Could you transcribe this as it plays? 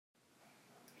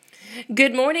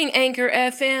Good morning, Anchor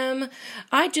FM.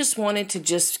 I just wanted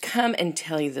to come and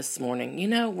tell you this morning,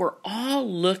 we're all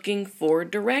looking for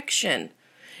direction.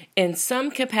 In some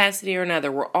capacity or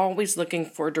another, we're always looking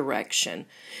for direction.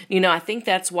 I think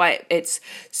that's why it's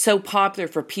so popular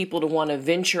for people to want to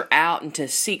venture out and to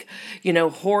seek,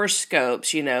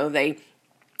 horoscopes.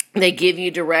 They give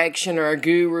you direction or a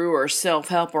guru or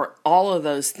self-help or all of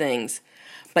those things.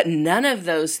 But none of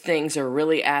those things are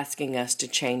really asking us to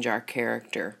change our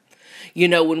character.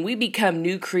 When we become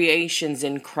new creations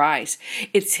in Christ,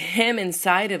 it's Him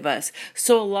inside of us.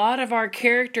 So a lot of our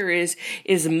character is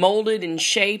molded and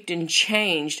shaped and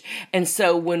changed. And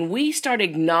so when we start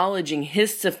acknowledging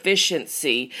His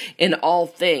sufficiency in all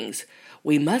things,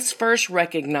 we must first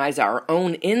recognize our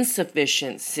own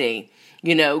insufficiency.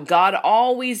 God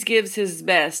always gives His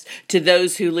best to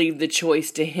those who leave the choice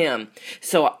to Him.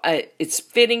 So it's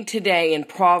fitting today in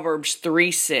Proverbs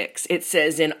 3:6. It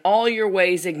says, "In all your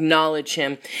ways acknowledge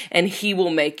Him, and He will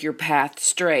make your path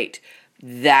straight."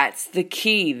 That's the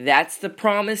key. That's the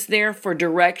promise there for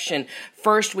direction.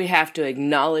 First, we have to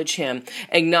acknowledge Him,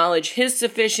 acknowledge His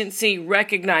sufficiency,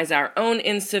 recognize our own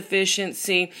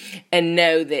insufficiency, and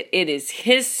know that it is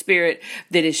His Spirit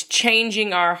that is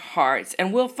changing our hearts.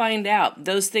 And we'll find out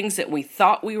those things that we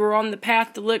thought we were on the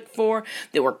path to look for,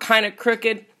 that were kind of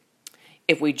crooked.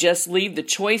 If we just leave the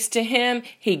choice to Him,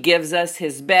 He gives us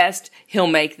His best. He'll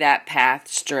make that path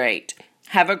straight.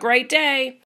 Have a great day.